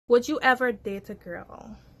Would you ever date a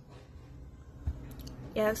girl?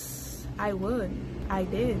 Yes, I would. I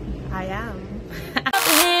did. I am.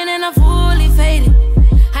 And I'm fully faded.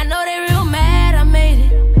 I know they real mad I made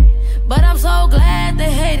it, but I'm so glad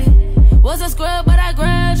they hate it. Was a scrub, but I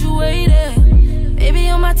graduated. Baby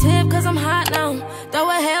on my tip, cause I'm hot now. Throw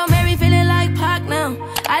a Hail Mary, feeling like Pac now.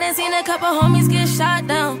 I done seen a couple homies get shot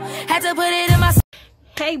down. Had to put it in my...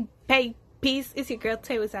 Hey, peace. It's your girl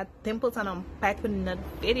Tay with that Dimples, and I'm back with another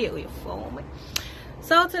video. You follow me?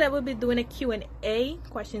 So today we'll be doing a Q&A,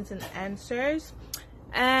 questions and answers.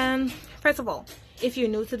 And first of all, if you're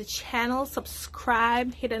new to the channel,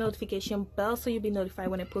 subscribe, hit the notification bell so you'll be notified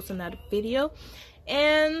when I post another video.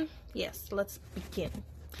 And yes, let's begin.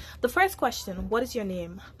 The first question: what is your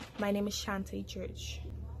name? My name is Shante George.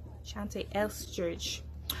 Shante S. George.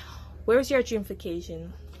 Where's your dream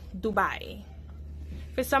vacation? Dubai.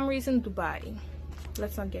 For some reason, Dubai.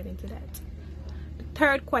 Let's not get into that. The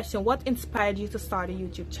third question: what inspired you to start a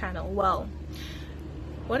YouTube channel? Well,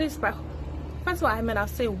 what inspired? First of all, I'll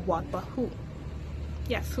say what, but who?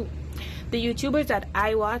 Yes, who? The YouTubers that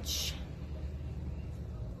I watch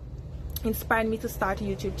inspired me to start a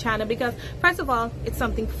YouTube channel because, first of all, it's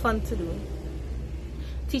something fun to do.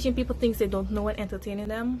 Teaching people things they don't know and entertaining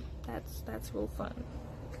them, that's real fun.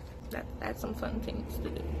 That's some fun things to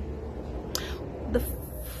do. The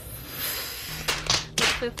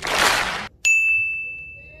fifth question.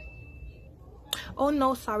 Oh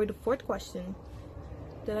no, sorry, the fourth question.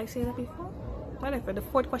 Did I say that before? Whatever. The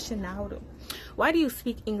fourth question now though. Why do you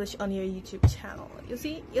speak English on your YouTube channel? You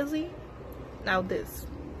see? Now this.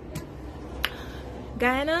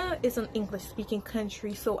 Guyana is an English speaking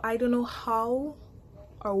country, so I don't know how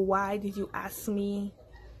or why did you ask me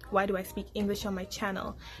why do I speak English on my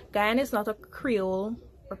channel. Guyana is not a Creole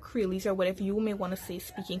or Creolese or whatever you may want to say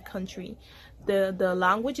speaking country. The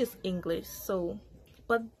language is English, so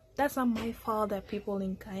but that's not my fault that people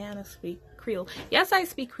in Guyana speak Creole. Yes, I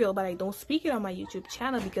speak Creole, but I don't speak it on my YouTube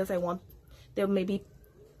channel because I want there may be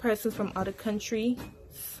persons from other countries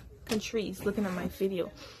looking at my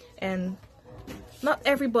video, and not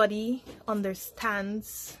everybody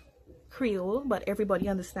understands Creole, but everybody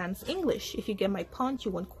understands English. If you get my point,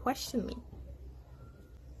 you won't question me.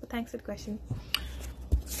 But thanks for the question.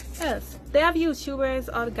 Yes, they have YouTubers,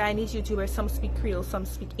 all the Guyanese YouTubers, some speak Creole, some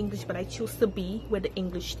speak English, but I choose to be with the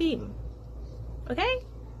English team. Okay?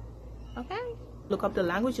 Okay? Look up the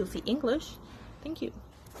language, you'll see English. Thank you.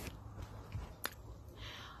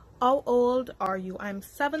 How old are you? I'm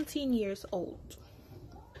 17 years old.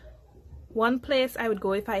 One place I would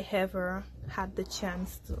go if I ever had the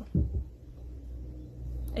chance to.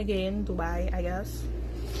 Again, Dubai, I guess.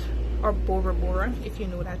 Or Bora Bora, if you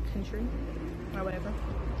know that country. Or whatever.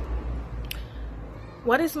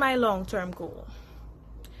 What is my long-term goal?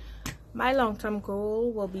 My long-term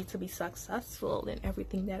goal will be to be successful in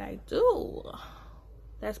everything that I do.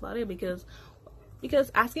 That's about it, because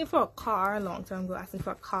asking for a car, long-term goal, asking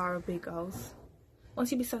for a car, a big house,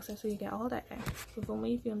 once you be successful, you get all that. So for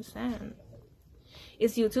me, if you understand.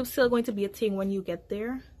 Is YouTube still going to be a thing when you get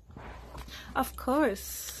there? Of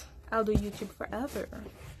course. I'll do YouTube forever.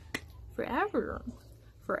 Forever.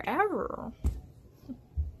 Forever.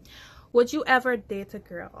 Would you ever date a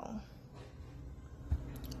girl?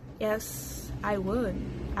 Yes, I would.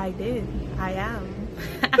 I did. I am.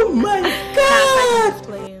 Oh my god!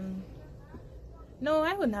 Explain. No,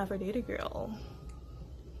 I would never date a girl.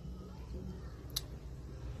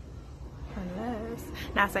 Unless...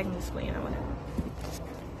 Now I can explain.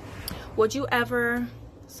 Would you ever...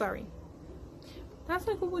 Sorry. That's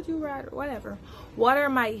like, would you rather? Whatever. What are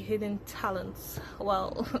my hidden talents?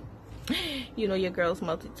 Well... You know your girl's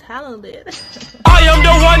multi-talented. I am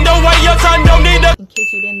the one, the way your son don't need a... In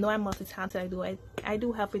case you didn't know, I'm multi-talented. I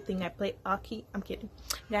do everything. I play hockey. I'm kidding.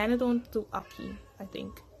 Guyana don't do hockey, I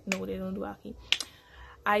think. No, they don't do hockey.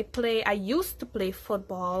 I used to play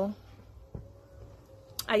football.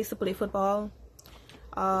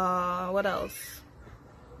 What else?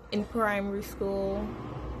 In primary school,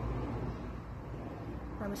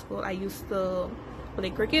 I used to play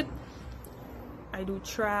cricket. I do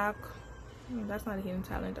track. That's not a hidden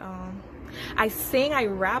talent. I sing, I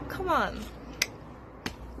rap. Come on.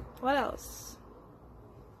 What else?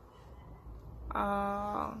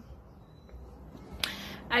 I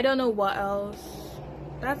don't know what else.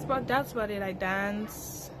 That's about it. I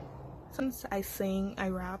dance. Since I sing, I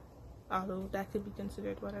rap. Although that could be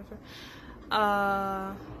considered whatever.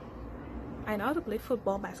 I know how to play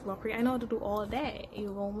football, basketball, cricket. I know how to do all that. You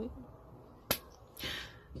know me.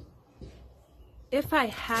 If I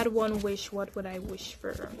had one wish, what would I wish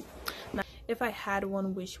for? Now, if I had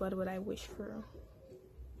one wish, what would I wish for?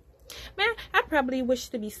 Man, I probably wish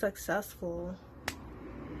to be successful.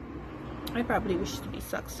 I probably wish to be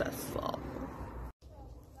successful.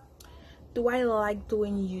 Do I like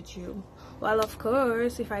doing YouTube? Well, of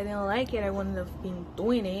course, if I didn't like it, I wouldn't have been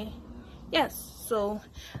doing it. Yes, so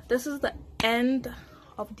this is the end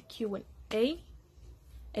of the Q&A.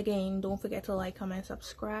 Again, don't forget to like, comment,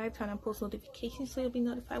 subscribe, turn on post notifications so you'll be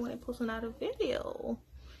notified when I post another video.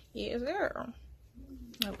 Yes, sir.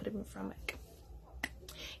 I'll put it in front back.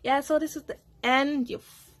 Yeah, so this is the end.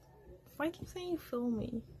 Why keep saying you feel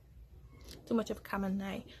me? Too much of a common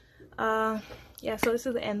night. Yeah, so this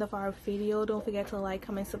is the end of our video. Don't forget to like,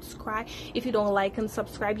 comment, subscribe. If you don't like and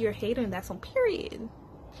subscribe, you're a hater, and that's on period.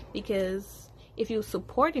 Because if you're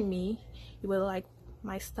supporting me, you will like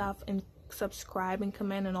my stuff and subscribe and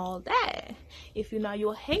comment and all that. If you're not,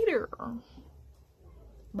 you're a hater.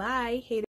 Bye, hater.